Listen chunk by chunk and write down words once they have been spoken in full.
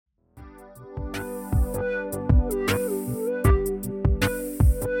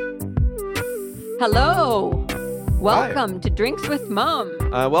Hello. Hi. Welcome to Drinks with Mom.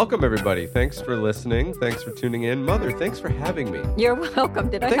 Welcome, everybody. Thanks for listening. Thanks for tuning in. Mother, thanks for having me. You're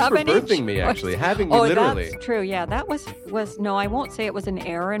welcome. Did I Thanks have for any birthing me, choice? actually. Having me, Oh, literally. that's true. Yeah, that was no, I won't say it was an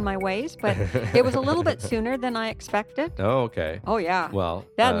error in my ways, but it was a little bit sooner than I expected. Oh, okay. Oh, yeah. Well,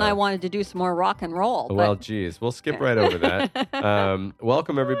 Dad and I wanted to do some more rock and roll. well, geez. We'll skip right over that.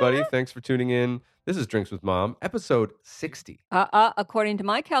 Welcome, everybody. Thanks for tuning in. This is Drinks with Mom, episode 60. According to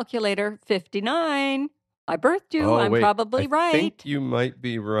my calculator, 59. I birthed you. Oh, I'm wait. probably I right. think you might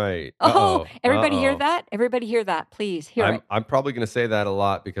be right. Oh, everybody hear Uh-oh. that? Everybody hear that, please. Hear it. I'm probably going to say that a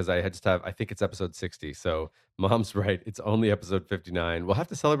lot because I think it's episode 60. So Mom's right. It's only episode 59. We'll have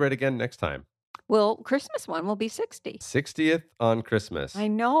to celebrate again next time. Well, Christmas one will be 60. 60th on Christmas. I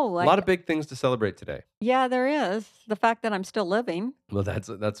know. A lot of big things to celebrate today. Yeah, there is. The fact that I'm still living. Well,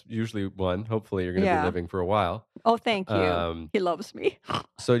 that's usually one. Hopefully, you're going to Yeah. be living for a while. Oh, thank you. Um, He loves me.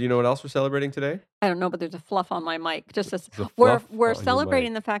 So, do you know what else we're celebrating today? I don't know, but there's a fluff on my mic. Just as There's a we're fluff we're on your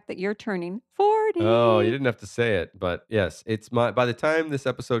celebrating mic. the fact that you're turning 40. Oh, you didn't have to say it, but yes, by the time this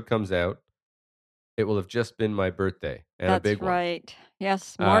episode comes out, it will have just been my birthday and That's a big right.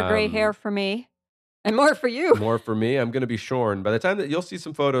 Yes, more gray hair for me, and more for you. one. More for me. I'm going to be shorn. By the time that you'll see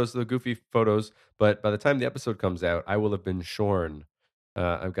some photos, the goofy photos, but by the time the episode comes out, I will have been shorn.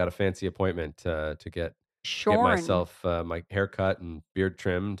 I've got a fancy appointment to get Shorn. myself my hair cut and beard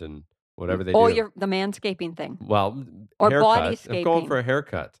trimmed and whatever they Oh, do. you're the manscaping thing. Well, Or haircut. body I'm going scaping. for a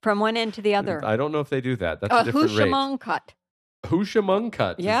haircut. From one end to the other. I don't know if they do that. That's a different rate. Hushamong cut. Hushamong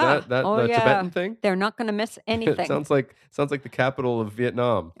cut. Yeah. Is that Oh, the yeah. Tibetan thing? They're not going to miss anything. It sounds like the capital of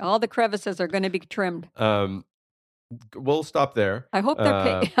Vietnam. All the crevices are going to be trimmed. We'll stop there. I hope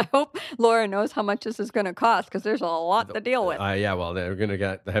I hope Laura knows how much this is going to cost because there's a lot to deal with. Yeah, well, they're going to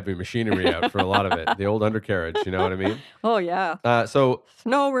get the heavy machinery out for a lot of it. The old undercarriage, you know what I mean? Oh yeah. So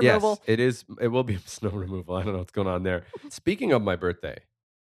Snow removal. yes, it will be snow removal. I don't know what's going on there. Speaking of my birthday,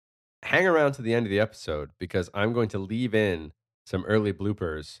 hang around to the end of the episode because I'm going to leave in some early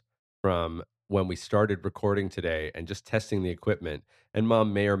bloopers from when we started recording today and just testing the equipment. And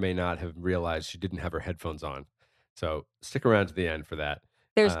Mom may or may not have realized she didn't have her headphones on. So stick around to the end for that.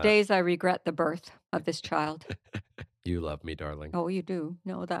 There's days I regret the birth of this child. You love me, darling. Oh, you do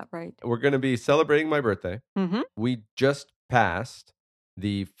know that, right? We're going to be celebrating my birthday. Mm-hmm. We just passed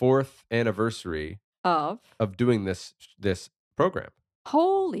the 4th anniversary Of doing this program.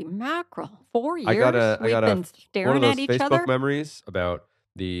 holy mackerel, 4 years. I got a We've been one of staring those at each Facebook other. memories about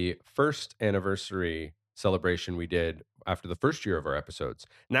the first anniversary celebration we did after the first year of our episodes.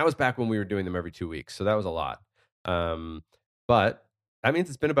 And that was back when we were doing them every 2 weeks. So that was a lot. But that means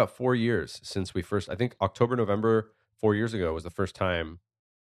it's been about 4 years since we first, I think October, November, 4 years ago was the first time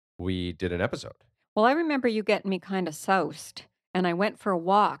we did an episode. Well, I remember you getting me kind of soused, and I went for a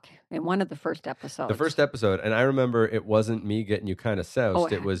walk in one of the first episodes. The first episode, and I remember it wasn't me getting you kind of soused. Oh,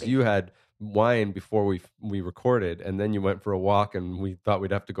 it it had was to be. you had wine before we recorded, and then you went for a walk, and we thought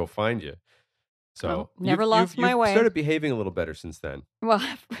we'd have to go find you. So Oh, never lost my you've way. started behaving a little better since then. Well,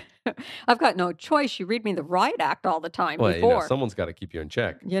 I've got no choice. You read me the riot act all the time Well, before. someone's got to keep you in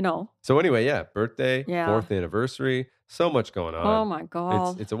check. So anyway, yeah, birthday, Yeah. 4th anniversary, so much going on. oh my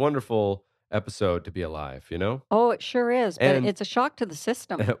God. It's a wonderful episode to be alive. Oh, it sure is. But And- it's a shock to the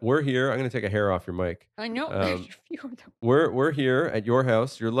system. We're here. I'm going to take a hair off your mic. I know. We're here at your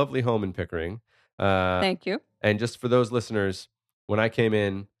house, your lovely home in Pickering. Thank you. And just for those listeners, when I came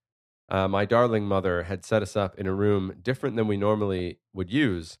in, my darling mother had set us up in a room different than we normally would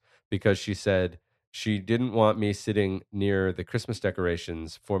use because she said she didn't want me sitting near the Christmas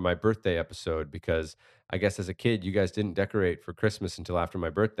decorations for my birthday episode because I guess as a kid, you guys didn't decorate for Christmas until after my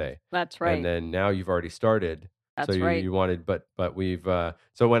birthday. That's right. And then now you've already started. That's so right. you wanted, but we've,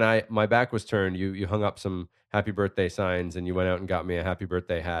 so when my back was turned, you hung up some happy birthday signs and you went out and got me a happy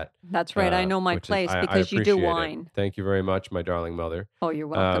birthday hat. That's right. I know my which is- place I because you do appreciate it. wine. Thank you very much, my darling mother. Oh, you're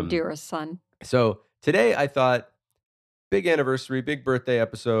welcome, Um, dearest son. So today I thought, big anniversary, big birthday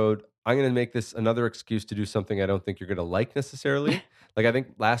episode. I'm going to make this another excuse to do something I don't think you're going to like necessarily. Like I think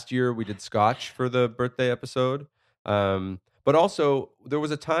last year we did scotch for the birthday episode. But also there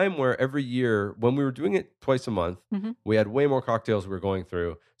was a time where every year when we were doing it twice a month, Mhm. we had way more cocktails we were going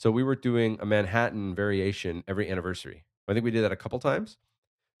through. So we were doing a Manhattan variation every anniversary. I think we did that a couple times.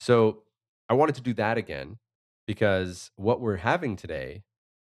 So I wanted to do that again because what we're having today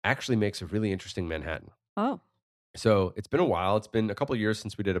actually makes a really interesting Manhattan. Oh, So it's been a while. It's been a couple of years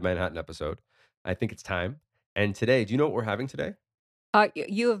since we did a Manhattan episode. I think it's time. And today, do you know what we're having today?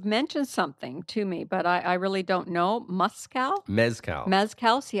 You have mentioned something to me, but I really don't know. Muscal? Mezcal.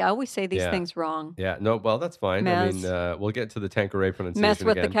 Mezcal? See, I always say these Yeah. things wrong. Yeah. No, well, that's fine. I mean, Mez. we'll get to the Tanqueray Mess pronunciation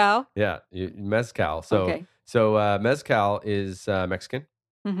with the again. cow? Yeah, mezcal. Okay. So mezcal is Mexican.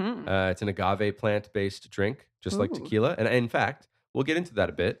 Mhm. It's an agave plant-based drink, just like Ooh. tequila. And in fact, we'll get into that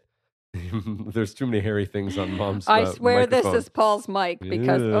a bit. There's too many hairy things on Mom's I swear this microphone. is Paul's mic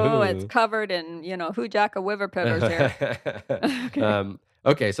because, oh, it's covered in, who Jack of Wiverpitters here. Okay.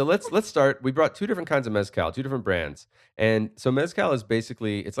 Okay, so let's start. We brought two different kinds of mezcal, two different brands, and so mezcal is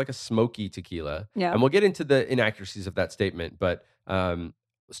basically it's like a smoky tequila, Yeah. and we'll get into the inaccuracies of that statement, but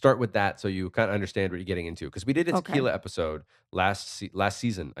start with that so you kind of understand what you're getting into because we did a Okay. tequila episode last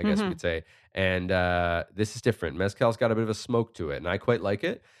season, I guess we Mhm. could say, and this is different. Mezcal's got a bit of a smoke to it, and I quite like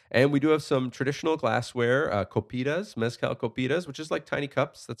it. And we do have some traditional glassware, copitas, mezcal copitas, which is like tiny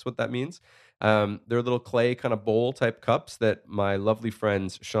cups. That's what that means. They're little clay kind of bowl type cups that my lovely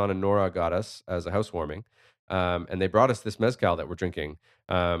friends Sean and Nora got us as a housewarming. And they brought us this mezcal that we're drinking.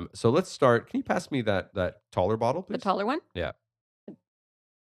 So let's start. Can you pass me that taller bottle, The please? taller one? Yeah.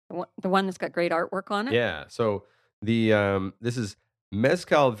 The one that's got great artwork on it? Yeah. So this is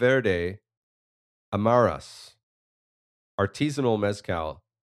Mezcal Verde Amaras, artisanal mezcal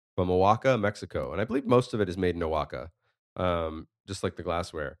from Oaxaca, Mexico. And I believe most of it is made in Oaxaca, just like the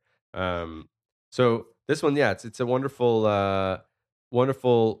glassware. So this one, yeah, it's a wonderful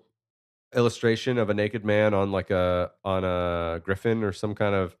illustration of a naked man on on a griffin or some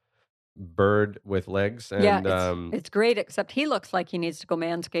kind of bird with legs. Yeah, And it's great, except he looks like he needs to go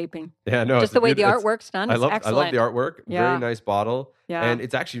manscaping. yeah, no, Just it's a the way the beautiful. artwork's done I is love excellent. the artwork. Very Yeah. nice bottle, Yeah. and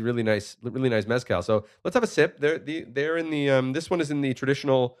it's actually really nice mezcal. So let's have a sip. They're in the this one is in the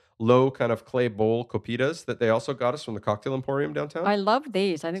traditional low kind of clay bowl copitas that they also got us from the Cocktail Emporium downtown. I love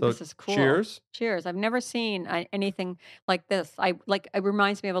these. I think So this is cool. cheers. Cheers. I've never seen anything like this. It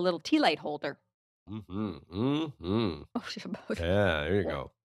reminds me of a little tea light holder. Mm-hmm. Mm-hmm. Oh, she's about Yeah, there you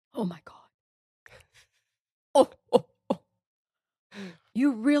go. Oh my God. Oh, oh, oh.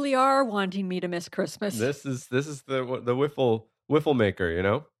 You really are wanting me to miss Christmas. This is the wiffle maker, you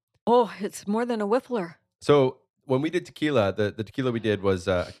know. Oh, it's more than a whiffler. So when we did tequila, the tequila we did was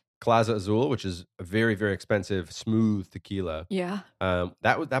Claza Azul, which is a very very expensive smooth tequila. Yeah.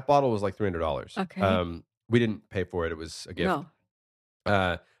 That bottle was like $300. Okay. We didn't pay for it; it was a gift.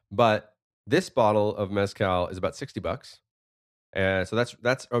 No. But this bottle of mezcal is about $60. So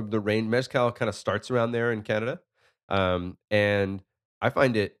that's the range. Mezcal kind of starts around there in Canada, and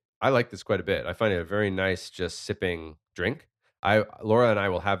I like this quite a bit. I find it a very nice, just sipping drink. Laura and I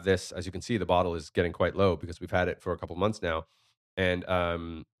will have this. As you can see, the bottle is getting quite low because we've had it for a couple months now, and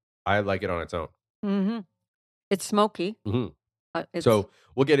I like it on its own. Mm-hmm. It's smoky. Hmm. It's So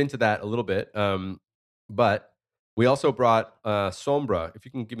we'll get into that a little bit. But we also brought Sombra. If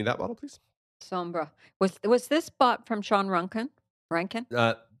you can give me that bottle, please. Sombra. Was this bought from Sean Rankin? Rankin?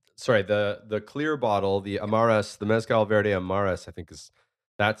 Sorry, the clear bottle, the Amaras, the Mezcal Verde Amaras, I think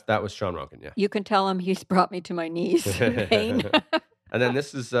that was Sean Ronkin, yeah. You can tell him he's brought me to my knees in pain. And then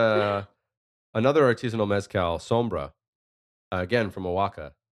this is another artisanal mezcal, Sombra, again from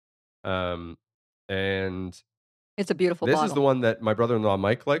Oaxaca. And It's a beautiful this bottle. is the one that my brother-in-law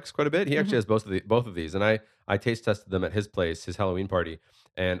Mike likes quite a bit. He actually Mhm. has both of these, and I taste tested them at his place, his Halloween party,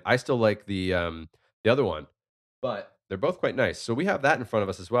 and I still like the other one, but they're both quite nice. So we have that in front of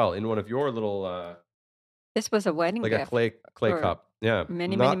us as well in one of your little This was a wedding like a gift. clay for cup. Yeah,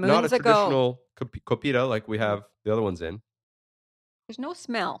 many not a moons ago. traditional copita like we have the other ones in. There's no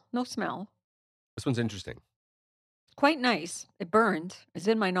smell. No smell. This one's interesting. It's quite nice. It burned. It's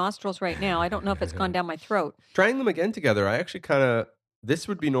in my nostrils right now. I don't know if it's gone down my throat. Trying them again together, I actually this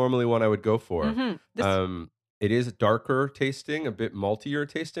would be normally one I would go for. Mhm. This It is darker tasting, a bit maltier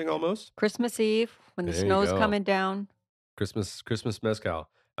tasting almost. Christmas Eve when the There you snow's go. coming down. Christmas mezcal.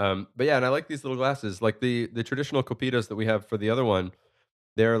 But yeah, and I like these little glasses, like the traditional copitas that we have for the other one.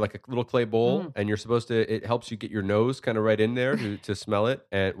 They're like a little clay bowl, Mm. and you're supposed to. It helps you get your nose kind of right in there to smell it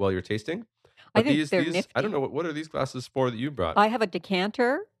and while you're tasting. I But think they're these, nifty. I don't know what are these glasses for that you brought. I have a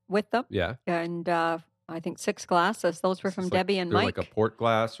decanter with them, Yeah, and I think 6 glasses. Those were This from is like, Debbie and they're Mike. like a port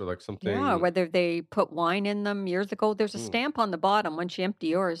glass or like something. Yeah, whether they put wine in them years ago. There's a Mm. stamp on the bottom. Once you empty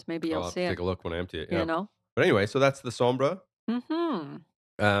yours, maybe I'll you'll have see to it. take a look when I empty it. Yeah. You know. But anyway, so that's the Sombra. Mm-hmm.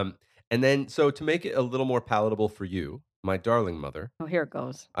 And then, so to make it a little more palatable for you, my darling mother, Oh, here it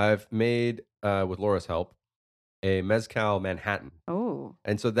goes. I've made, with Laura's help, a Mezcal Manhattan. Oh,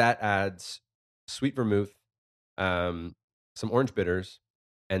 And so that adds sweet vermouth, some orange bitters,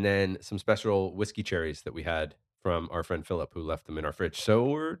 and then some special whiskey cherries that we had from our friend Philip, who left them in our fridge. So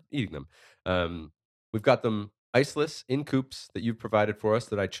we're eating them. We've got them iceless in coops that you've provided for us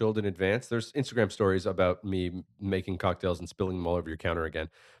that I chilled in advance. There's Instagram stories about me making cocktails and spilling them all over your counter again.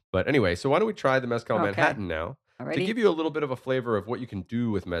 But anyway, so why don't we try the Mezcal Okay. Manhattan now to Alrighty. give you a little bit of a flavor of what you can do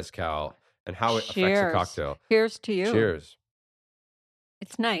with Mezcal and how it affects a Cheers. cocktail. Here's to you. Cheers.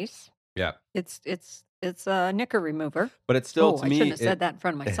 It's nice. Yeah. It's a knicker remover. But it's still, Oh, to I me, shouldn't have said that in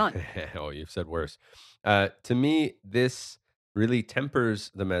front of my son. Oh, you've said worse. To me, this really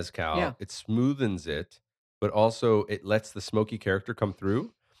tempers the Mezcal. Yeah. It smoothens it, but also it lets the smoky character come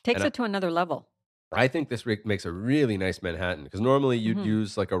through. Takes And it to another level. I think this makes a really nice Manhattan because normally you'd Mhm.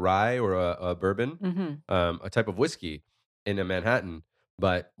 use like a rye or a bourbon, Mm-hmm. a type of whiskey in a Manhattan.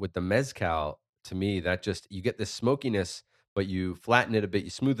 But with the Mezcal, to me, that just, you get this smokiness, but you flatten it a bit, you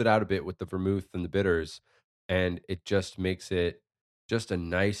smooth it out a bit with the vermouth and the bitters, and it just makes it just a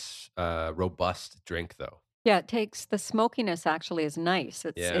nice, robust drink, though. Yeah, it takes the smokiness actually is nice.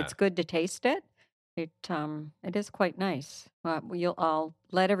 It's Yeah. it's good to taste it. It is quite nice. I'll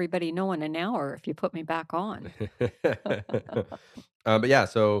let everybody know in an hour if you put me back on. But yeah,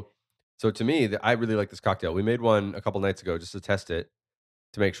 so to me, I really like this cocktail. We made one a couple nights ago just to test it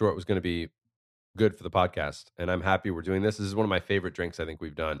to make sure it was going to be good for the podcast, and I'm happy we're doing this. This is one of my favorite drinks I think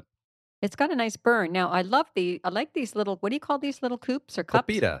we've done. It's got a nice burn. Now I like these little, what do you call these little coops or cups?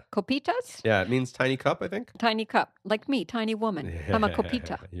 Copita. Copitas? Yeah, it means tiny cup, I think. Tiny cup, like me, tiny woman. I'm a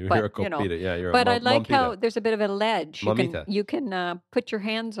copita. You're but a copita. Yeah, you're but a I like how mompita. there's a bit of a ledge Mamita. you can put your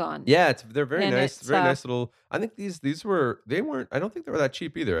hands on. Yeah, they're very And nice. it's, Very nice little. I think they weren't. I don't think they were that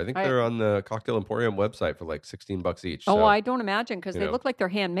cheap either. I think they're on the Cocktail Emporium website for like $16 each. Oh, So, I don't imagine because you they know. look like they're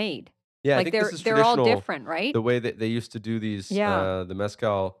handmade. Yeah, I Like think this is they're all traditional. different, right? The way that they used to do these, Yeah. the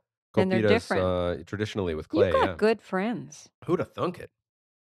mezcal And they're copitas, different. traditionally with You clay. got Yeah, good friends. who'd have thunk it?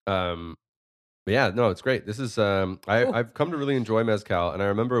 But yeah, no, it's great. This is Oh, I've come to really enjoy mezcal, and I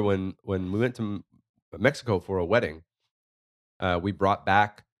remember when we went to Mexico for a wedding, we brought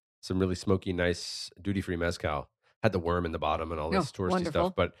back some really smoky, nice duty free mezcal. Had the worm in the bottom and all this touristy wonderful.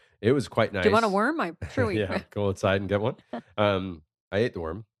 stuff, but it was quite nice. Do you want a worm? I'm sure we. Yeah, go outside and get one. I ate the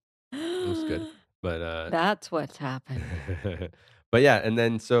worm. It was good, but That's what's happened. but yeah, and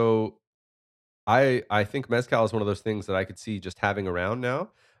then so I think mezcal is one of those things that I could see just having around now.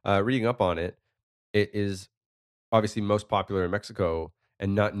 Reading up on it, it is obviously most popular in Mexico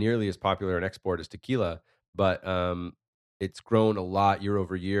and not nearly as popular in export as tequila, but it's grown a lot year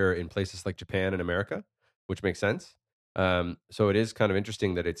over year in places like Japan and America, which makes sense. So it is kind of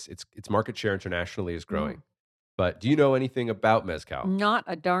interesting that its market share internationally is growing. Mm. But do you know anything about mezcal? Not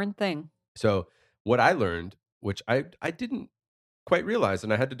a darn thing. So what I learned, which I didn't quite realize,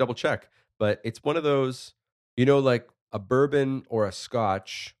 and I had to double check, but it's one of those, like a bourbon or a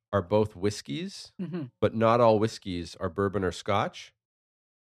scotch are both whiskeys, Hmm. but not all whiskeys are bourbon or scotch.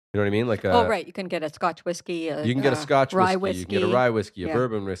 You know what I mean? Like Oh, right. You can get a Scotch whiskey. you can get a Scotch rye whiskey, you can get a rye whiskey, a Yeah.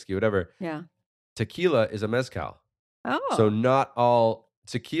 bourbon whiskey, whatever. Yeah. Tequila is a mezcal. So Oh. not all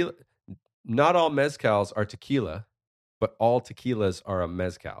mezcals are tequila, but all tequilas are a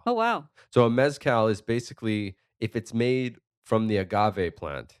mezcal. Oh, wow. So a mezcal is basically, if it's made from the agave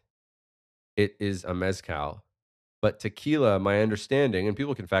plant, it is a mezcal. But tequila, my understanding, and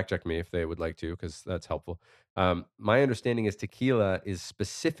people can fact check me if they would like to, because that's helpful. My understanding is tequila is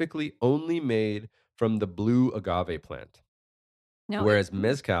specifically only made from the blue agave plant, No, whereas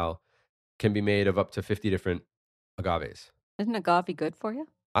mezcal can be made of up to 50 different agaves. isn't agave good for you?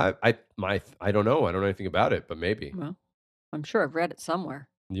 I don't know. I don't know anything about it, but maybe Well, I'm sure I've read it somewhere.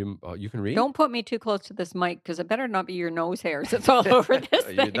 you can read. Don't put me too close to this mic because it better not be your nose hairs. It's all over this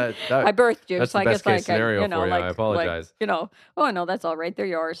thing. That- I birthed you, that's so the I best guess case scenario for you. I apologize. Oh no, that's all right. They're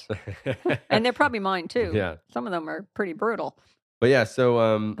yours, and they're probably mine too. Yeah. Some of them are pretty brutal. But yeah, so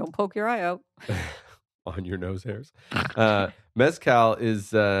Don't poke your eye out. on your nose hairs. Mezcal is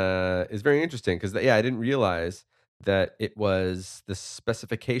very interesting because I didn't realize that it was the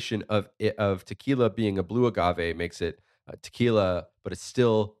specification of tequila being a blue agave makes it tequila, but it's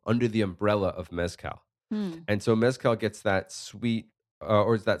still under the umbrella of mezcal. Hmm. And so mezcal gets that sweet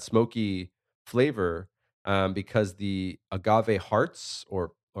or that smoky flavor because the agave hearts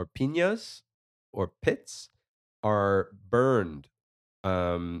or pinas or pits are burned,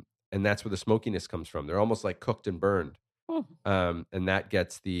 and that's where the smokiness comes from. They're almost like cooked and burned, Oh, and that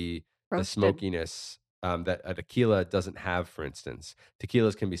gets the roasted. smokiness that a tequila doesn't have. For instance,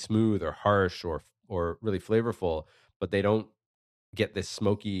 tequilas can be smooth or harsh or really flavorful, but they don't get this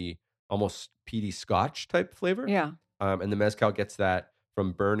smoky, almost peaty Scotch type flavor. Yeah. And the mezcal gets that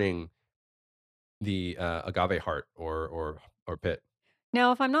from burning the agave heart or pit.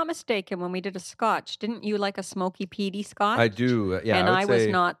 Now, if I'm not mistaken, when we did a scotch, didn't you like a smoky peaty I scotch? do. Yeah, And I would I was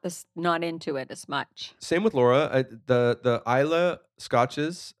say not into it as much. same with Laura. The Isla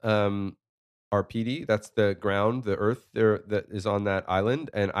scotches are peaty. That's the ground, the earth there that is on that island,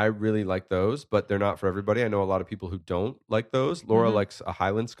 and I really like those, but they're not for everybody. I know a lot of people who don't like those. Laura Mhm. likes a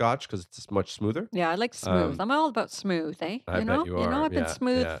Highland scotch because it's just much smoother. Yeah, I like smooth. Um, I'm all about smooth, eh? I bet you You know, are. I've been Yeah,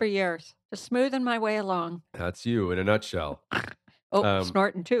 smooth yeah. for years. Just smoothing my way along. That's you in a nutshell. Oh, Um,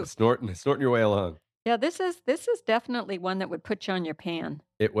 snorting too. snorting your way along. Yeah, this is definitely one that would put you on your pan.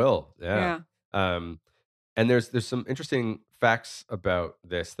 It will. Yeah. Yeah. Um, and there's some interesting facts about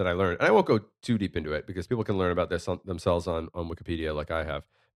this that I learned. And I won't go too deep into it because people can learn about this themselves on Wikipedia, like I have.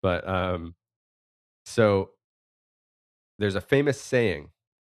 But so there's a famous saying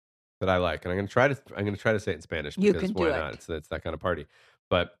that I like, and I'm gonna try to say it in Spanish You because can do why not? it. It's that kind of party.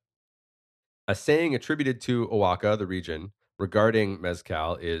 But a saying attributed to Oaxaca, the region, regarding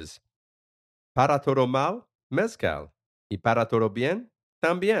mezcal is "Para todo mal, mezcal, y para todo bien,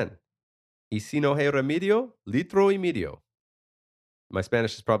 también. Y si no hay remedio, litro y medio." My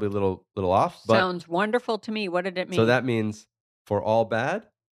Spanish is probably a little off, but Sounds wonderful to me. What did it so mean? that means for all bad,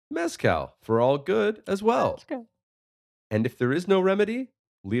 mezcal. For all good as That's well. good. And if there is no remedy,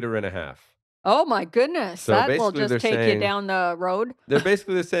 liter and a half. Oh my goodness. So That will basically, just take you down the road.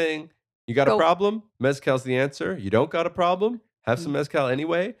 they're saying, you got a Go. problem, mezcal's the answer. You don't got a problem, have some Mm. mezcal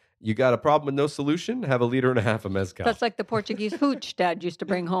anyway. You got a problem with no solution, have a liter and a half of mezcal. That's like the Portuguese hooch Dad used to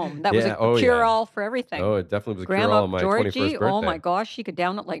bring home. That was Yeah, a oh, yeah. cure-all for everything. Oh, it definitely was a cure Grandma all on my Georgie, 21st birthday. oh my gosh, she could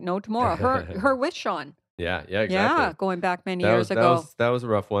down it like no tomorrow. Her with Sean. Yeah, exactly. Yeah, going back many years That ago. was that was a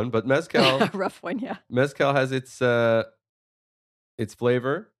rough one, but mezcal Rough one, yeah. mezcal has its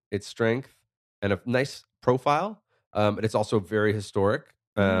flavor, its strength, and a nice profile. But it's also very historic,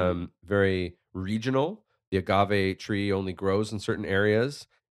 very regional. The agave tree only grows in certain areas.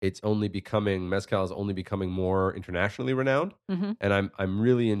 Mezcal is only becoming more internationally renowned, Mm-hmm. and I'm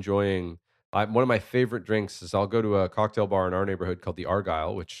really enjoying. One of my favorite drinks is I'll go to a cocktail bar in our neighborhood called the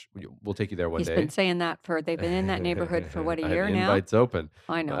Argyle, which we'll take you there one He's day. been saying that they've been in that neighborhood for what, a I have year now? invites open.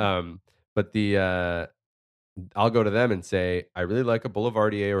 I know. But I'll go to them and say, I really like a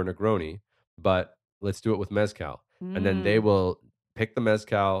Boulevardier or Negroni, but let's do it with mezcal. And then they Mm. will pick the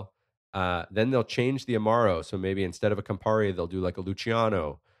mezcal. Then they'll change the Amaro. So maybe instead of a Campari, they'll do like a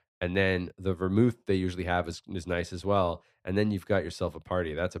Luciano. And then the vermouth they usually have is nice as well. And then you've got yourself a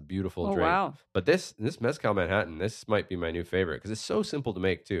party. That's a beautiful Oh, drink. wow. But this mezcal Manhattan, this might be my new favorite because it's so simple to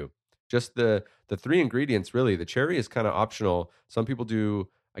make too. Just the three ingredients really. The cherry is kind of optional. Some people do,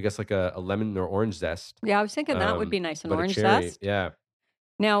 I guess, like a lemon or orange zest. Yeah, I was thinking that would be nice, an But a orange cherry, zest. yeah.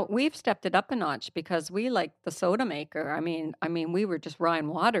 Now, we've stepped it up a notch because we like the soda maker. I mean, we were just raw and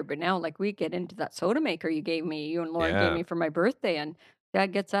water, but now like we get into that soda maker you and Lauren gave Yeah. me for my birthday, and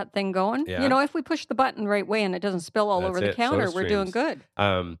Dad gets that thing going. Yeah. You know, if we push the button the right way and it doesn't spill all That's over the it, counter, soda we're doing streams.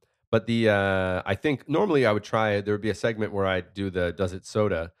 good. But I think normally I would try, there would be a segment where I do the Does It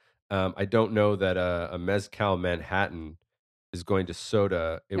Soda. I don't know that a Mezcal Manhattan is going to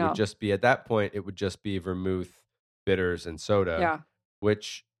soda. It No. would just be, at that point, it would just be vermouth, bitters, and soda, Yeah.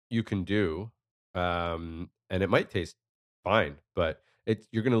 which you can do. And it might taste fine, but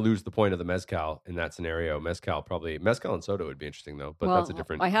you're going to lose the point of the mezcal in that scenario. Mezcal and soda would be interesting though, but that's a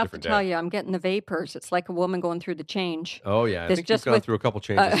different. I have to different tell day. you, I'm getting the vapors. It's like a woman going through the change. Oh yeah, I This think you've just gone with through a couple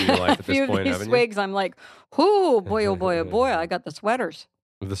changes in your life a at few this of point, these haven't you? swigs. I'm like, oh boy, oh boy, oh boy, I got the sweaters,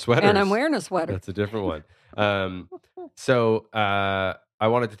 With the sweaters, and I'm wearing a sweater. That's a different one. So I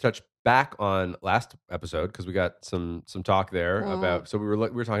wanted to touch back on last episode because we got some talk there about. So we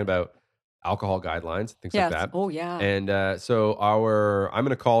were talking about alcohol guidelines, things like Yes. that. Oh yeah. And so I'm going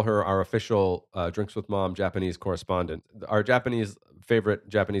to call her our official Drinks with Mom Japanese correspondent, our favorite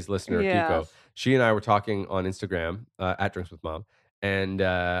Japanese listener, Kiko. Yes. She and I were talking on Instagram at Drinks with Mom and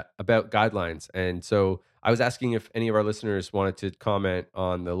about guidelines. And so I was asking if any of our listeners wanted to comment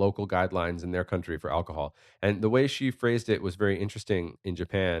on the local guidelines in their country for alcohol. And the way she phrased it was very interesting in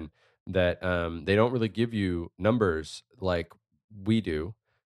Japan, that they don't really give you numbers like we do.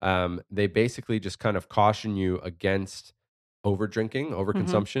 They basically just kind of caution you against over drinking,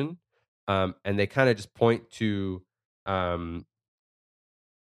 overconsumption. And they kind of just point to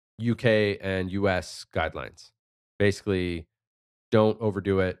UK and US guidelines. Basically, don't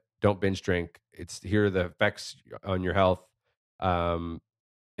overdo it, don't binge drink. Here are the effects on your health,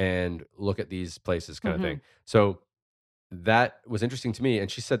 and look at these places, kind of thing. So that was interesting to me. And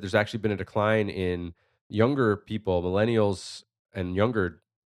she said there's actually been a decline in younger people, millennials and younger,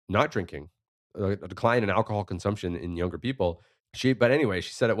 not drinking, a decline in alcohol consumption in younger people. But anyway,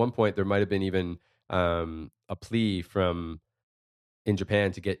 she said at one point there might have been even a plea from in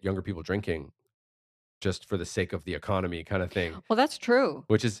Japan to get younger people drinking just for the sake of the economy kind of thing. Well, that's true.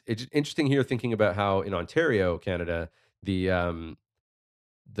 Which is it's interesting here thinking about how in Ontario, Canada, the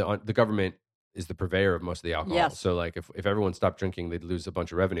government is the purveyor of most of the alcohol. Yes. So like if everyone stopped drinking, they'd lose a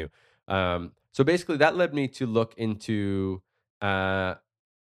bunch of revenue. So basically that led me to look into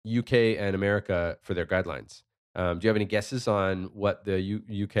UK and America for their guidelines. Do you have any guesses on what the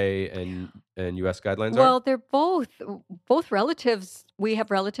UK and US guidelines are? Well, they're both relatives. We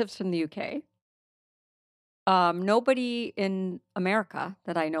have relatives from the UK. Nobody in America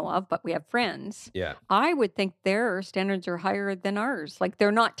that I know of, but we have friends. Yeah. I would think their standards are higher than ours. Like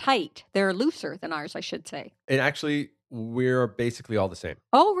they're not tight; they're looser than ours, I should say. And actually, we're basically all the same.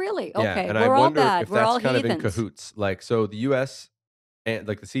 Oh, really? Yeah, Okay, and I we're all wonder bad. if We're that's all kind of in heathens. cahoots. Like, so the U.S. and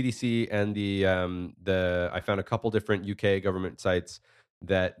like the CDC and the I found a couple different UK government sites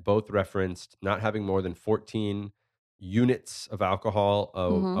that both referenced not having more than 14 units of alcohol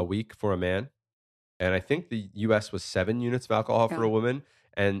a week for a man, and I think the U.S. was 7 units of alcohol for Yeah. a woman,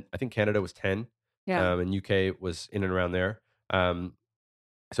 and I think Canada was 10, Yeah. and UK was in and around there.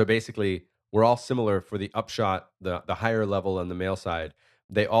 So basically, we're all similar for the upshot, the higher level on the male side.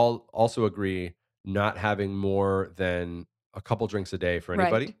 They all also agree not having more than a couple drinks a day for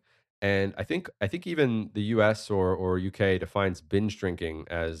anybody. Right. And I think even the US or UK defines binge drinking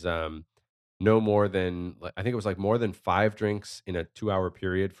as no more than I think it was like more than 5 drinks in a 2-hour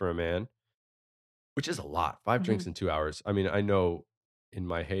period for a man, which is a lot. 5 drinks Mhm. in 2 hours. I mean, I know in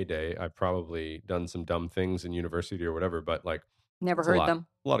my heyday I've probably done some dumb things in university or whatever, but like Never it's a heard lot. them.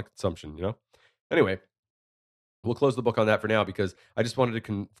 A lot of consumption, you know? Anyway, we'll close the book on that for now because I just wanted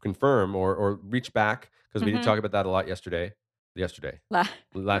to confirm or reach back because we did Mhm. talk about that a lot yesterday, La-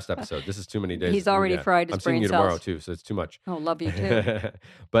 last episode. This is too many days. He's already Yeah. fried his I'm seeing brain you tomorrow cells. too, so it's too much. Oh, love you too.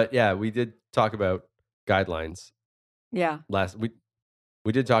 But yeah, we did talk about guidelines Yeah.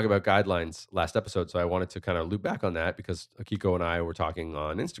 we did talk about guidelines last episode, so I wanted to kind of loop back on that because Akiko and I were talking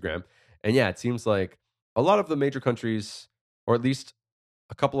on Instagram. And yeah, it seems like a lot of the major countries, or at least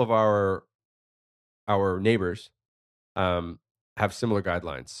a couple of our neighbors, um, have similar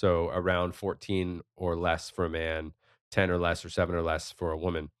guidelines. So around 14 or less for a man, 10 or less, or 7 or less for a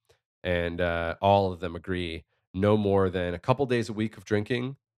woman. And all of them agree no more than a couple days a week of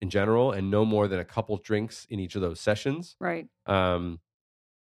drinking in general, and no more than a couple drinks in each of those sessions. Right.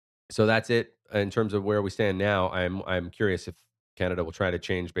 So that's it in terms of where we stand now. I'm curious if Canada will try to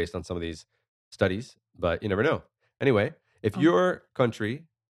change based on some of these studies, but you never know. Anyway, if Um. your country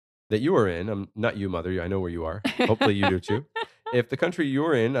that you are in, not you, mother, I know where you are. Hopefully you do too. If the country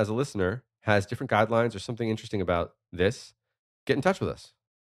you're in as a listener has different guidelines or something interesting about this, get in touch with us.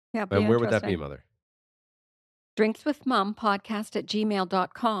 Yeah, be And where would that be, interesting. mother?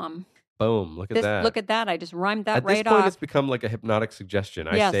 Drinkswithmompodcast@gmail.com. Boom! Look at that. Look at that. I just rhymed that At this right point, it's off. become like a hypnotic suggestion.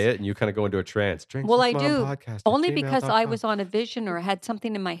 I Yes. say it, and you kind of go into a trance. Drinks Well, with I Mom do. podcast Only because I was gmail.com. on a vision or had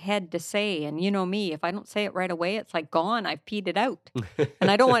something in my head to say. And you know me, if I don't say it right away, it's like gone. I've peed it out. And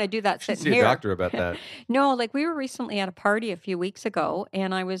I don't want to do that You should sitting see here. a doctor about that. No, like we were recently at a party a few weeks ago,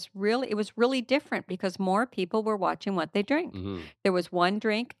 and it was really different because more people were watching what they drink. Mhm. There was one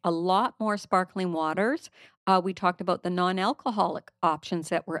drink, a lot more sparkling waters. We talked about the non-alcoholic options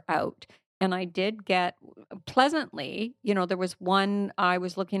that were out. And I did get pleasantly, there was one I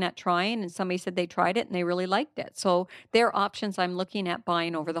was looking at trying, and somebody said they tried it and they really liked it. So there are options I'm looking at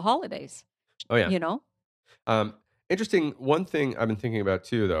buying over the holidays, Oh yeah. you know? Interesting. One thing I've been thinking about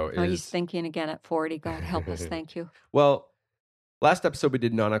too, though, Oh, he's is thinking again at 40. God help us. Thank you. well, last episode we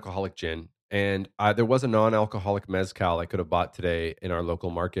did non-alcoholic gin, and there was a non-alcoholic mezcal I could have bought today in our local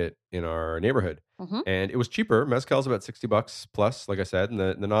market in our neighborhood, Mhm. and it was cheaper. Mezcal's about $60 plus, like I said, and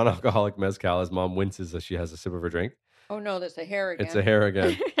the non-alcoholic mezcal, as Mom winces as she has a sip of her drink. Oh, no, there's a hair again. It's a hair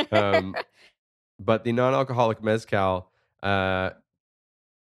again. But the non-alcoholic mezcal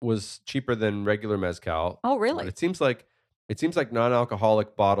was cheaper than regular mezcal. Oh, But really? it seems like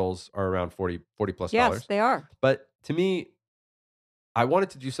non-alcoholic bottles are around 40 plus Yes, dollars. they are. But to me, I wanted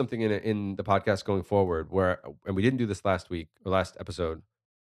to do something in the podcast going forward and we didn't do this last week or last episode,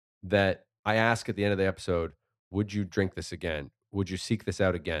 that I ask at the end of the episode, would you drink this again? Would you seek this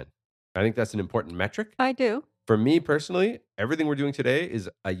out again? I think that's an important metric. I do. For me personally, everything we're doing today is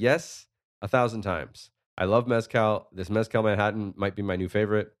a yes 1,000 times. I love mezcal. This mezcal Manhattan might be my new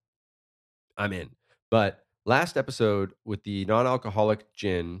favorite. I'm in. But last episode with the non-alcoholic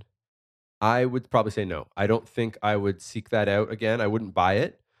gin, I would probably say no. I don't think I would seek that out again. I wouldn't buy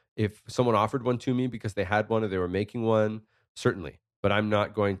it. If someone offered one to me because they had one or they were making one, certainly. But I'm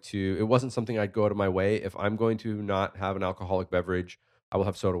not going to, it wasn't something I'd go out of my way. If I'm going to not have an alcoholic beverage, I will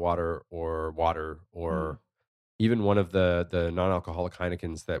have soda water or Mm. Even one of the non-alcoholic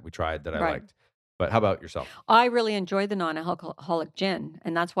Heinekens that we tried that I Right. liked. But how about yourself? I really enjoy the non-alcoholic gin,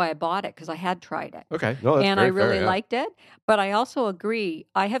 and that's why I bought it because I had tried it. Okay. No, that's And I very fair. really Yeah. liked it, but I also agree,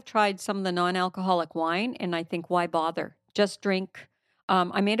 I have tried some of the non-alcoholic wine, and I think, "Why bother? Just drink."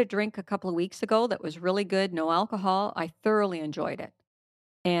 I made a drink a couple of weeks ago that was really good, no alcohol, I thoroughly enjoyed it,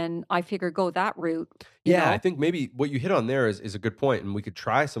 and I figure go that route, you Yeah, I know? think maybe what you hit on there is a good point, and we could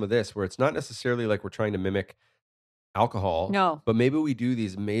try some of this where it's not necessarily like we're trying to mimic alcohol, No. but maybe we do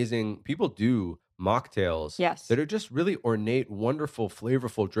these amazing people do mocktails Yes. that are just really ornate, wonderful,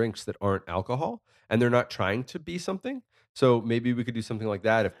 flavorful drinks that aren't alcohol, and they're not trying to be something. So maybe we could do something like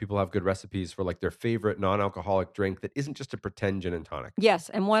that if people have good recipes for like their favorite non-alcoholic drink that isn't just a pretend gin and tonic. Yes,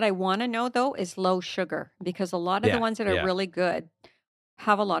 and what I wanna know, though, is low sugar, because a lot of the Yeah, ones that are yeah, really good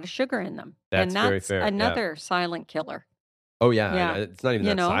have a lot of sugar in them, and that's very that's fair. Yeah. another silent killer. Oh yeah, and Yeah. it's not even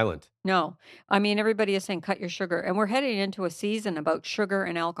You that know? silent. No. I mean, everybody is saying cut your sugar, and we're heading into a season about sugar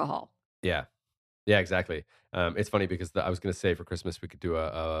and alcohol. Yeah. Yeah, exactly. It's funny because I was going to say for Christmas we could do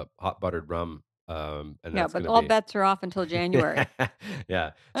a hot buttered rum, and Yeah, that's but going to all be bets are off until January.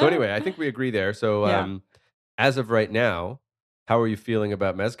 yeah. So anyway, I think we agree there. So Yeah. as of right now, how are you feeling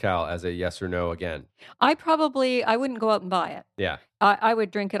about mezcal as a yes or no again? I wouldn't go out and buy it. Yeah. I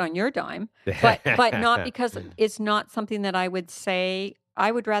would drink it on your dime, but not because it's not something that I would say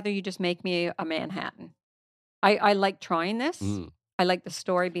I would rather you just make me a Manhattan. I like trying this. Mm. I like the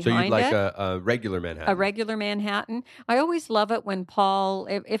story So you'd behind like it. a regular A Manhattan? regular Manhattan. I always love it when Paul,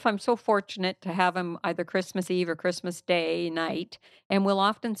 if I'm so fortunate to have him either Christmas Eve or Christmas Day night, and we'll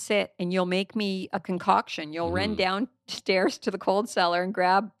often sit and you'll make me a concoction. You'll run Mm. downstairs to the cold cellar and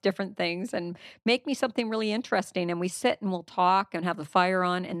grab different things and make me something really interesting. And we sit and we'll talk and have the fire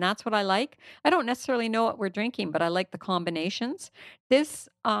on. And that's what I like. I don't necessarily know what we're drinking, but I like the combinations. This,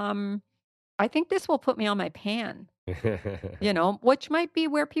 I think this will put me on my pan, which might be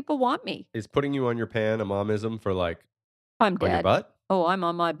where people want me. Is putting you on your pan a momism for like I'm on your dead. butt? Oh, I'm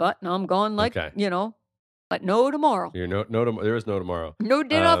on my butt and I'm gone like, Okay. but no tomorrow. You're there is no tomorrow. No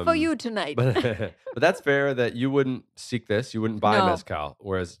dinner for you tonight. But but that's fair that you wouldn't seek this. You wouldn't buy No, mezcal.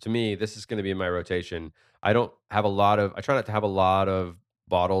 Whereas to me, this is going to be in my rotation. I don't have a lot of. I try not to have a lot of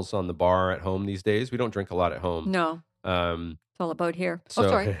bottles on the bar at home these days. We don't drink a lot at home. no. Um, It's all about here. Oh, so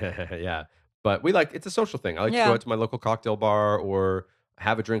sorry. yeah, but we like it's a social thing. I like to go Yeah. out to my local cocktail bar or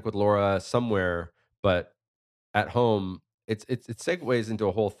have a drink with Laura somewhere. But at home, it segues into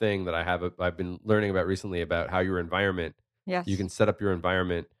a whole thing that I've been learning about recently about how your environment you Yes. can set up your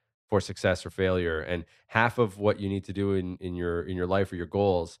environment for success or failure, and half of what you need to do in your life or your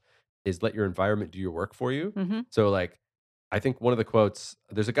goals is let your environment do your work for you. Mhm. So like I think one of the quotes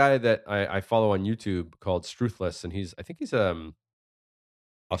there's a guy that I follow on YouTube called Struthless, and I think he's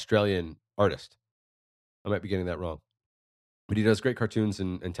Australian artist. I might be getting that wrong, but he does great cartoons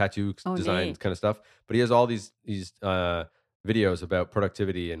and tattoo Oh, designs neat. kind of stuff. But he has all these videos about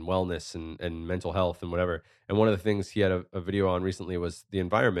productivity and wellness and mental health and whatever. And one of the things he had a video on recently was the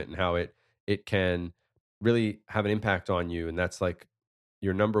environment and how it can really have an impact on you. And that's like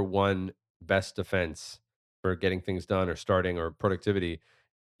your number one best defense for getting things done or starting or productivity.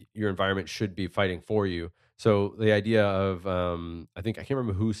 Your environment should be fighting for you. So the idea of I think I can't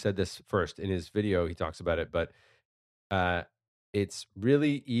remember who said this first in his video. He talks about it, but uh, it's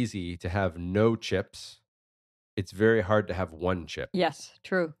really easy to have no chips. It's very hard to have one chip. Yes,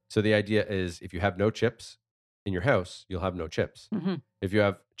 true. So the idea is if you have no chips in your house, you'll have no chips. Mhm. If you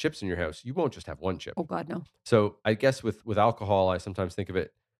have chips in your house, you won't just have one chip. Oh god, no. So I guess with alcohol, I sometimes think of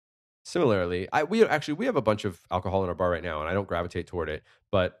it similarly. We have a bunch of alcohol in our bar right now, and I don't gravitate toward it.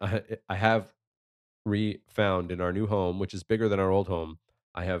 But I have found in our new home, which is bigger than our old home.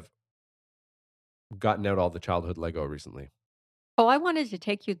 I have gotten out all the childhood Lego recently. Oh, I wanted to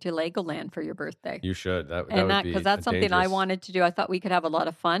take you to Legoland for your birthday. You should. That And would because be a that's something I dangerous. wanted to do. I thought we could have a lot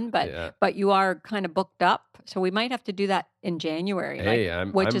of fun, but Yeah. but you are kind of booked up, so we might have to do that in January, like, Hey,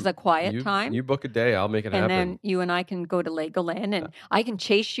 which is a quiet time. you book a day, I'll make it And happen. then you and I can go to Legoland, and I can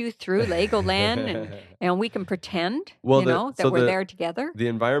chase you through Legoland, and we can pretend, Well, that we're there together. the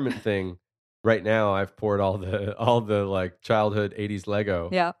environment thing. Right now, I've poured all the like childhood '80s Lego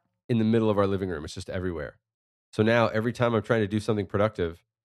Yeah. in the middle of our living room. It's just everywhere. So now every time I'm trying to do something productive,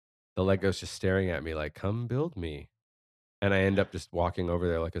 the Lego's just staring at me like, "Come build me." And I end up just walking over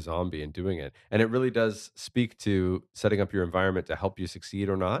there like a zombie and doing it. And it really does speak to setting up your environment to help you succeed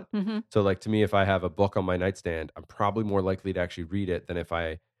or not. Mhm. So, like, to me, if I have a book on my nightstand, I'm probably more likely to actually read it than if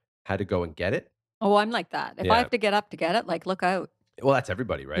I had to go and get it. Oh, I'm like that. If I Yeah. have to get up to get it, like, look out, Well, that's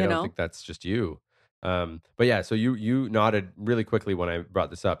everybody, right? I you don't know? think that's just you. But yeah, so you nodded really quickly when I brought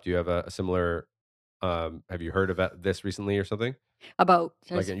this up. Do you have a similar Have you heard about this recently or something? About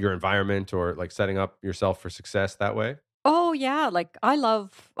Like just in your environment or like setting up yourself for success that way? oh, yeah, like, I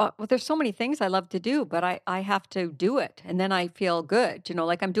love well, there's so many things I love to do, but I have to do it, and then I feel good,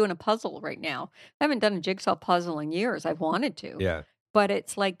 like, I'm doing a puzzle right now. I haven't done a jigsaw puzzle in years, I've wanted to, Yeah. but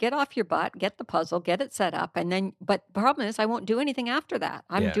it's like, get off your butt, get the puzzle, get it set up, and then but the problem is I won't do anything after that.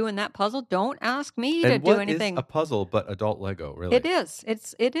 I'm Yeah. doing that puzzle, don't ask me to And do what is a anything. puzzle but adult Lego, It really? is,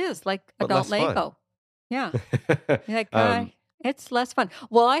 it is like But adult less fun. Lego. Yeah. Like, um, it's less fun.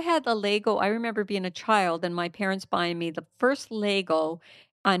 Well, I had the Lego I remember being a child and my parents buying me the first Lego,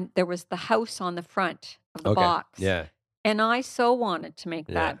 and there was the house on the front of the okay. box, Yeah. and I so wanted to make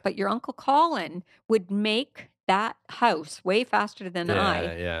Yeah. that, but your Uncle Colin would make that house way faster than I,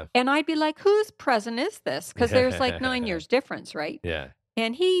 Yeah. Yeah. and I'd be like, "Whose present is this?" Because there's, like, 9 years difference, right? Yeah.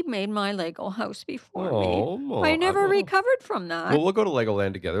 And he made my Lego house before me. Oh, I never well, recovered from that. we'll go to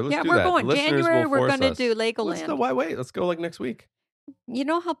Legoland together. Let's Yeah, do we're that. The going. listeners January, will we're force gonna us. do Let's no, Legoland. why wait? Let's go like next week. You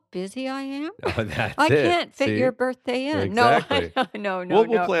know how busy I am? Oh, that's I it. can't fit See? your birthday in. Exactly. No, We'll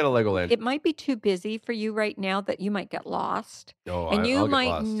no. plan a Legoland. It might be too busy for you right now that you might get lost, Oh, and you I'll get might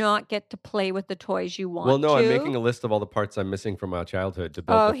lost. not get to play with the toys you Well, want no, I'm to. making a list of all the parts I'm missing from my childhood to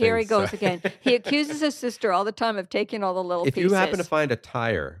build Oh, the here he things. So goes again. He accuses his sister all the time of taking all the little if pieces. you happen to find a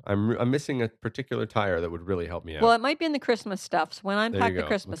tire, I'm missing a particular tire that would really help me out. Well, it might be in the Christmas stuff. So when I There unpack you the go.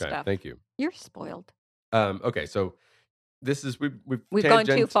 Christmas Okay, stuff, thank you. you're spoiled. Okay, so this is We've gone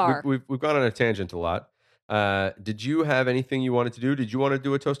too far. We've gone on a tangent a lot. Did you have anything you wanted to do? Did you want to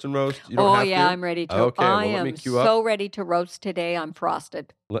do a toast and roast? You don't Oh have yeah, to. I'm ready to. Okay, I well let me am cue up. so ready to roast today. I'm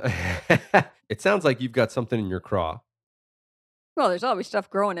frosted. It sounds like you've got something in your craw. Well, there's always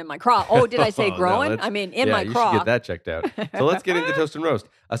stuff growing in my craw. Oh, did I say Oh, no, growing? I mean, in yeah, my you craw. should get that checked out. So let's get into toast and roast,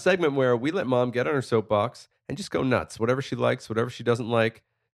 a segment where we let mom get on her soapbox and just go nuts. Whatever she likes, whatever she doesn't like,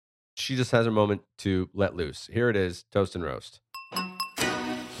 she just has a moment to let loose. Here it is, toast and roast.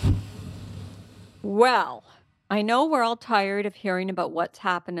 Well, I know we're all tired of hearing about what's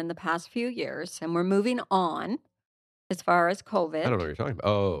happened in the past few years, and we're moving on as far as COVID. I don't know what you're talking about.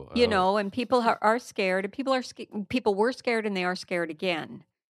 Oh, And people are scared, and people were scared, and they are scared again.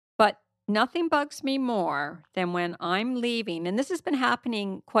 But nothing bugs me more than when I'm leaving, and this has been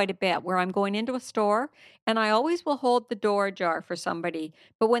happening quite a bit, where I'm going into a store, and I always will hold the door ajar for somebody.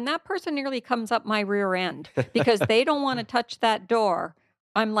 But when that person nearly comes up my rear end because they don't want to touch that door,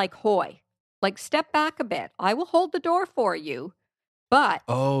 I'm like, hoy, like step back a bit. I will hold the door for you, but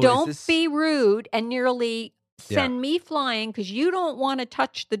Oh, don't be rude and nearly Yeah. send me flying because you don't want to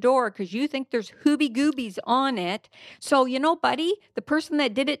touch the door because you think there's hooby goobies on it. So, buddy, the person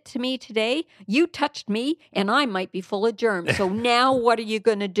that did it to me today, you touched me and I might be full of germs. So now what are you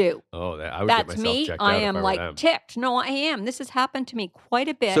going to do? Oh, I would get That's myself me. checked I out if am were like them. ticked. No, I am. This has happened to me quite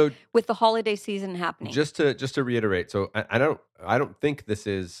a bit So with the holiday season happening. just to reiterate, so I don't think this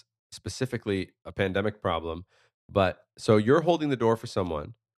is specifically a pandemic problem, but so you're holding the door for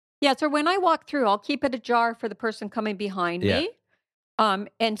someone. Yeah, so when I walk through, I'll keep it ajar for the person coming behind Yeah. me.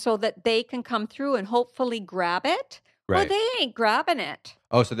 And so that they can come through and hopefully grab it. Well, Right. they ain't grabbing it.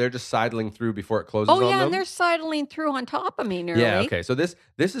 Oh, so they're just sidling through before it closes Oh on yeah, them? and they're sidling through on top of me nearly. Yeah, okay. So this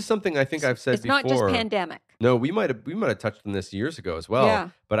is something I think I've said It's before. not just pandemic. No, we might have touched on this years ago as well. Yeah.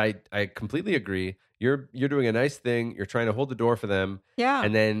 But I completely agree. You're doing a nice thing. You're trying to hold the door for them, Yeah.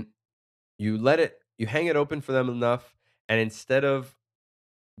 and then you hang it open for them enough, and instead of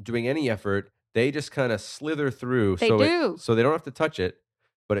doing any effort, they just kind of slither through. They so do. so they don't have to touch it,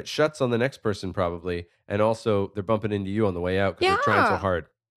 but it shuts on the next person probably, and also they're bumping into you on the way out because they're trying so Yeah. hard.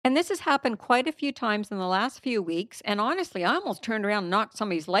 And this has happened quite a few times in the last few weeks. And honestly, I almost turned around and knocked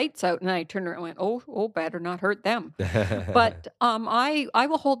somebody's lights out. And then I turned around and went, oh, better not hurt them. But I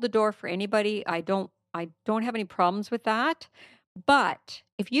will hold the door for anybody. I don't have any problems with that. But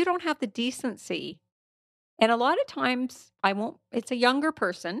if you don't have the decency, and a lot of times it's a younger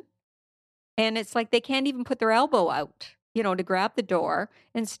person, and it's like they can't even put their elbow out, to grab the door.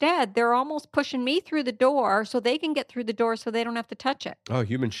 Instead, they're almost pushing me through the door so they can get through the door so they don't have to touch it. Oh,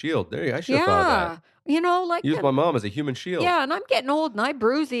 human shield. There you go. I should have thought of that. Like Use my mom as a human shield. yeah, and I'm getting old and I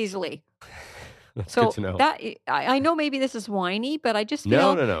bruise easily. That's So good to know. that I know maybe this is whiny, but I just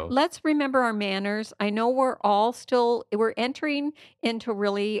feel No. let's remember our manners. I know we're entering into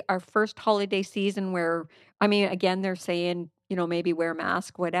really our first holiday season where again they're saying, maybe wear a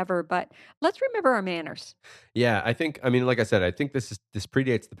mask, whatever, but let's remember our manners. Yeah, like I said, I think this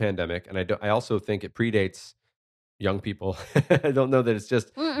predates the pandemic, and I also think it predates young people. I don't know that it's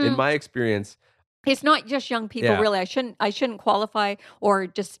just in Mm-mm. my experience. It's not just young people, Yeah. really. I shouldn't qualify or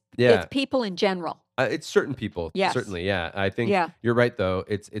just Yeah. it's people in general. It's certain people, Yes. certainly. Yeah, I think Yeah. you're right though.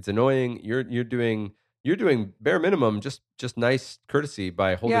 It's annoying. You're doing bare minimum, just nice courtesy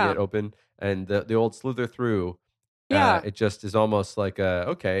by holding Yeah. it open, and the old slither through. Yeah. It just is almost like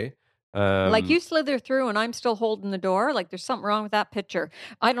okay. Like Um, you slither through and I'm still holding the door. Like there's something wrong with that picture.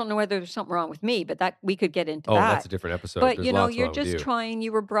 I don't know whether there's something wrong with me, but that we could get into oh, that's that. a different episode. But There's you know, lots you're wrong with just you. trying,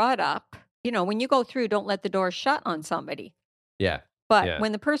 you were brought up, when you go through, don't let the door shut on somebody. Yeah, But yeah.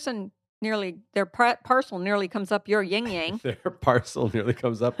 when the person their parcel nearly comes up your yin yang, Their parcel nearly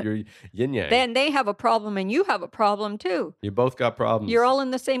comes up your yin yang. then they have a problem and you have a problem too. You both got problems. You're all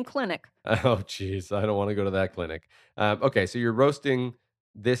in the same clinic. Oh, geez, I don't want to go to that clinic. Okay, so you're roasting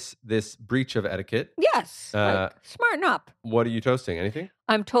this breach of etiquette. Yes. Uh, Smarten up. What are you toasting? Anything?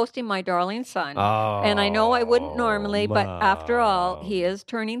 I'm toasting my darling son. Oh, And I know I wouldn't normally, but after all, he is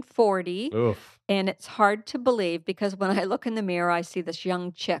turning 40. Oof. And it's hard to believe because when I look in the mirror, I see this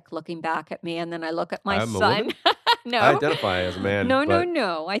young chick looking back at me, and then I look at my I'm a son. woman? No. I identify as a man. No, but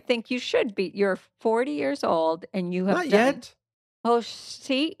no. I think you should be. You're 40 years old, and you have not done. yet. Oh,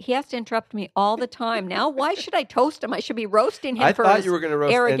 see, he has to interrupt me all the time. Now, why should I toast him? I should be roasting him I for thought his you were going to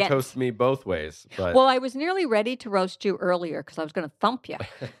roast arrogance. and toast me both ways. But Well, I was nearly ready to roast you earlier because I was going to thump you.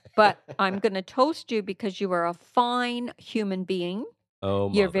 But I'm going to toast you because you are a fine human being.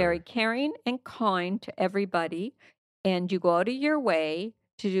 oh, You're mother. very caring and kind to everybody, and you go out of your way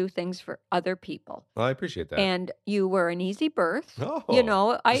to do things for other people. Well, I appreciate that. And you were an easy birth. Oh,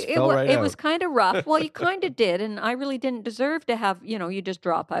 just It fell right was out. kind of rough. Well, you kind of did, and I really didn't deserve to have, you just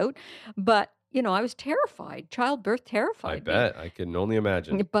drop out. But, I was terrified. Childbirth terrified I me. bet. I can only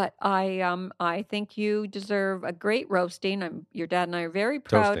imagine. But I think you deserve a great roasting. Your dad and I are very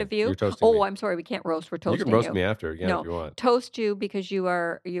proud Toasting. of you. You're toasting Oh, me. I'm sorry, we can't roast. We're You toasting can roast me after again No, if you want. toast you because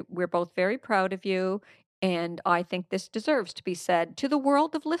we're both very proud of you, and I think this deserves to be said to the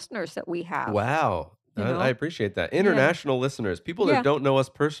world of listeners that we have. Wow. You know? I appreciate that. International listeners, people that Yeah. don't know us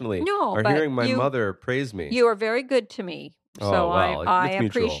personally, No, are but hearing my you- mother praise me. You are very good to me. Oh, So well, I it's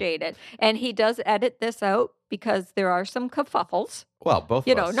mutual. appreciate it. And he does edit this out because there are some kerfuffles. Well, both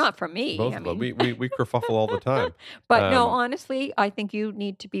of us. Not from me. Both I of us. mean. We kerfuffle all the time. But no, Um, honestly, I think you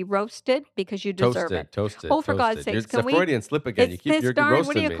need to be roasted because you deserve it. Toasted. Oh, for God's sakes, It's a can we- Freudian slip again. It's You're this darn, roasting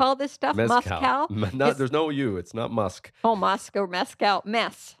what do you me. call this stuff? Muscal? Not, there's no you. It's not Musk. Oh, Musk or Mescal.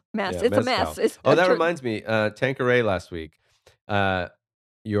 Mess. Yeah, It's a mess. mezcal. It's Oh, that tur- reminds me. Tanqueray last week.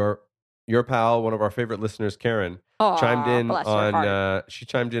 Your pal, one of our favorite listeners, Karen, chimed in bless her heart. she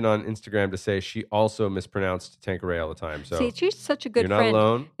chimed in on Instagram to say she also mispronounced Tanqueray all the time. So See, she's such a good you're not friend.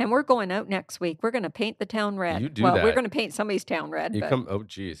 alone. And we're going out next week. We're going to paint the town red. You do Well, that. we're going to paint somebody's town red. You but- come. Oh,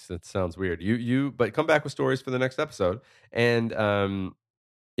 geez, that sounds weird. But come back with stories for the next episode. And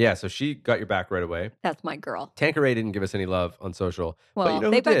yeah, so she got your back right away. That's my girl. Tanqueray didn't give us any love on social. Well, but you know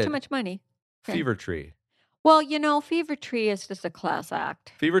who they've got did? too much money. Okay. Fever Tree. Well, Fever Tree is just a class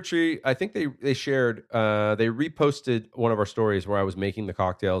act. Fever Tree, I think they shared, they reposted one of our stories where I was making the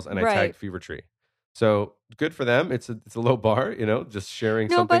cocktails and I Right. tagged Fever Tree. So good for them. It's a low bar, just sharing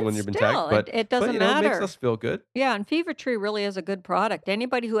No, something but when you've been still, tagged. But it doesn't It matter. makes us feel good. Yeah, and Fever Tree really is a good product.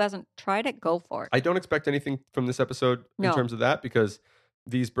 Anybody who hasn't tried it, go for it. I don't expect anything from this episode in No. terms of that because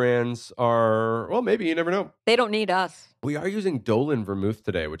these brands are, well, maybe you never know. They don't need us. We are using Dolan Vermouth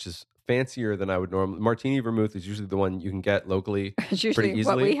today, which is fancier than I would normally. Martini Vermouth is usually the one you can get locally. It's usually pretty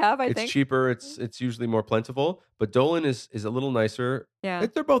easily. what we have, I It's think. cheaper. It's usually more plentiful. But Dolan is a little nicer. Yeah.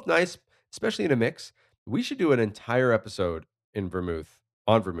 They're both nice, especially in a mix. We should do an entire episode on vermouth.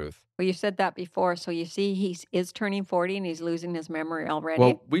 Well, you said that before, so you see he is turning 40 and he's losing his memory already.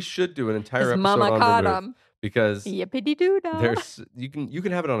 Well, we should do an entire his episode mama on caught vermouth him. because Yippity-doo-dah. there's you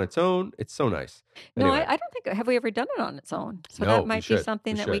can have it on its own. It's so nice. No, Anyway, I don't think, have we ever done it on its own? So No, that we might be should.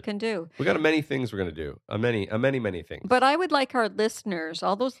 something We that we should. can do. we got many things we're gonna do. Many things. But I would like our listeners,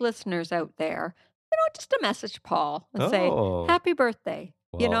 all those listeners out there, just to message Paul and Oh. say, happy birthday.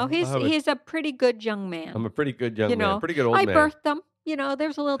 Well, He's a pretty good young man. I'm a pretty good young You man, know, pretty good old I man. birthed them.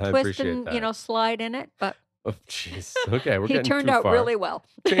 There's a little I twist appreciate and, that. slide in it, but Oh, jeez. Okay, we're he getting turned too out far. really well.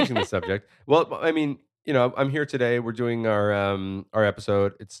 Changing the subject. Well, I mean, I'm here today. We're doing our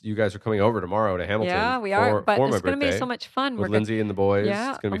episode. You guys are coming over tomorrow to Hamilton. Yeah, we are. But for my it's going to be birthday so much fun. with Lindsay and the boys.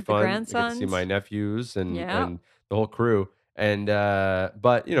 Yeah, It's going to be with the fun. I get to see grandsons. my nephews and Yeah. and the whole crew. And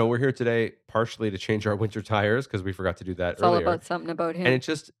but we're here today partially to change our winter tires because we forgot to do that It's all earlier. about something about him. And it's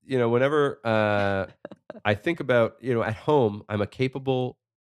just whenever I think about at home, I'm a capable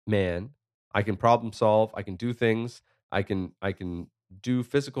man. I can problem solve. I can do things. I can do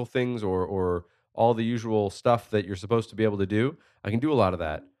physical things or all the usual stuff that you're supposed to be able to do. I can do a lot of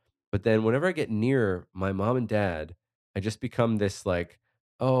that. But then whenever I get near my mom and dad, I just become this like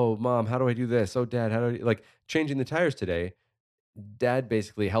oh, mom, how do I do this? Oh, dad, how do I like changing the tires today? Dad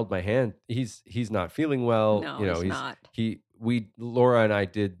basically held my hand. He's not feeling well. No, You know, he's not. Laura and I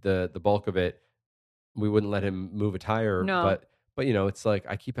did the bulk of it. We wouldn't let him move a tire, No. but you know, it's like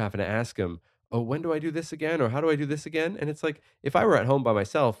I keep having to ask him, "Oh, when do I do this again?" or "How do I do this again?" And it's like if I were at home by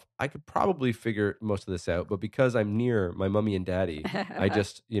myself, I could probably figure most of this out, but because I'm near my mummy and daddy, I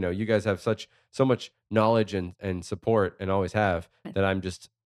just, you know, you guys have so much knowledge and support and always have that I'm just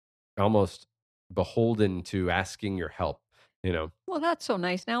almost beholden to asking your help, you know. Well, that's so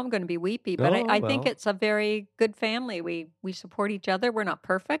nice. Now I'm going to be weepy, but Oh, I think well, it's a very good family. We support each other. We're not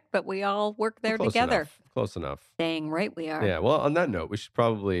perfect, but we all work we're there close together. enough. Close enough. Dang right we are. Yeah, well, on that note, we should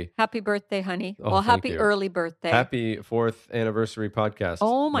probably Happy birthday, honey. oh, Well, thank happy you. early birthday. Happy 4th anniversary podcast,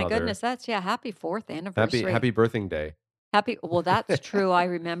 Oh my mother. goodness, that's happy 4th Happy anniversary. happy birthing day. Well, that's true. I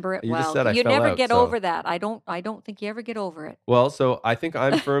remember it You just well. said I You fell never out, get so over that. I don't think you ever get over it. well, so I think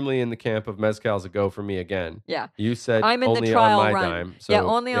I'm firmly in the camp of mezcal's a go for me again. Yeah. You said I'm in the only on trial my run. dime, Yeah, so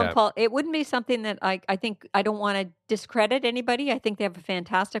only on yeah, Paul. It wouldn't be something that I think I don't want to discredit anybody. I think they have a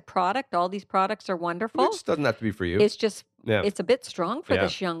fantastic product. All these products are it wonderful. just doesn't have to be for you. It's just Yeah, it's a bit strong for yeah.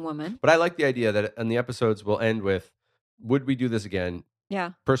 this young woman. But I like the idea that in the episodes we'll end with, would we do this again?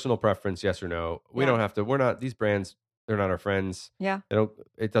 Yeah. Personal preference, yes or no. We Yeah. don't have to. We're not these brands. They're not our friends. Yeah. They don't.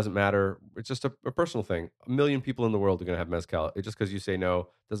 It doesn't matter. It's just a personal thing. A million people in the world are going to have mezcal. It just because you say no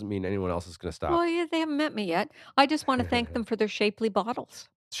doesn't mean anyone else is going to stop. Well, yeah, they haven't met me yet. I just want to thank them for their shapely bottles.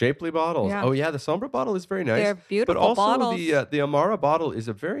 Shapely bottles. Yeah. Oh yeah, the Sombra bottle is very nice. They're But beautiful also bottles. the Amara bottle is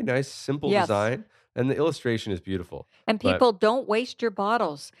a very nice, simple Yes. design, and the illustration is beautiful. And But- people, don't waste your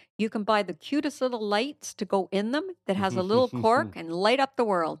bottles. You can buy the cutest little lights to go in them that has a little cork and light up the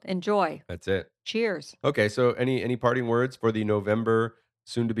world. Enjoy. That's it. Cheers. Okay, so any parting words for the November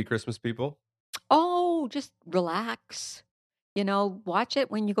soon-to-be Christmas people? Oh, just relax. You know, watch it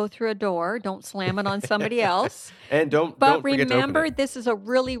when you go through a door. Don't slam it on somebody else. And don't But forget to open remember, it. this is a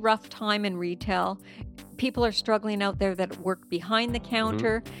really rough time in retail. People are struggling out there that work behind the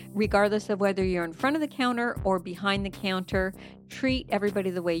counter, regardless of whether you're in front of the counter or behind the counter. Treat everybody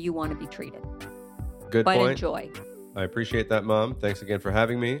the way you want to be treated. Good But point. enjoy. I appreciate that, Mom. Thanks again for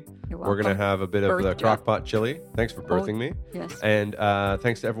having me. You're welcome. We're gonna have a bit of the Birth job. crockpot chili. Thanks for birthing me. Yes. And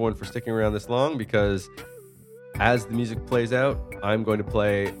thanks to everyone for sticking around this long because as the music plays out, I'm going to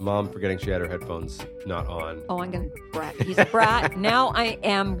play Mom forgetting she had her headphones not on. Oh, I'm going to brat. He's a brat. Now I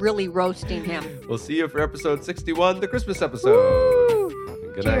am really roasting him. We'll see you for episode 61, the Christmas episode.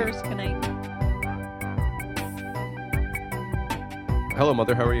 Woo! Good Cheers. night. Good night. Hello,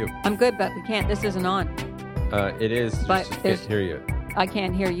 Mother. How are you? I'm good, but we can't. This isn't on. It is. But Just can't there's- hear you. I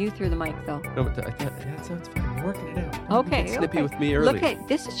can't hear you through the mic, though. No, but that sounds fine. We're working it out. Don't Okay. get snippy okay. with me early. Look at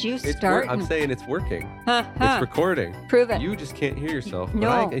this. Is you I'm starting. saying it's working. Huh, It's huh. recording. Prove it. You just can't hear yourself. No.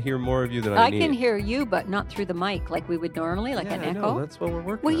 But I can hear more of you than I need. can hear you, but not through the mic like we would normally, like Yeah, an I know, echo. that's what we're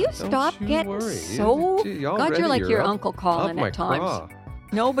working Will on. you Don't stop you getting worry. so- Gee, God, already you're like your up- Uncle Colin up my at times. craw.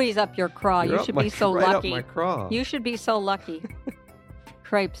 Nobody's up your craw. You're You up should my- be so right lucky. Up my craw. You should be so lucky.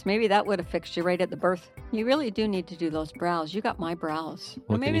 Cripes, maybe that would have fixed you right at the birth. You really do need to do those brows. You got my brows.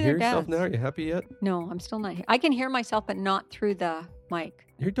 Well, Or maybe can you hear they're yourself Dad's. now? Are you happy yet? No, I'm still not here. I can hear myself, but not through the mic.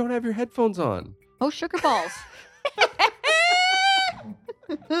 You don't have your headphones on. Oh, sugar balls.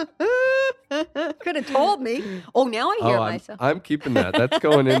 Could have told me. Oh, now I hear myself. I'm keeping that. That's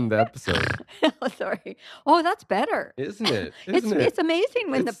going in the episode, Sorry. Oh, that's better. isn't it? Isn't it? It's amazing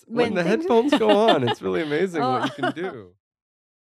when It's- when the things- headphones go on, it's really amazing what Oh. you can do.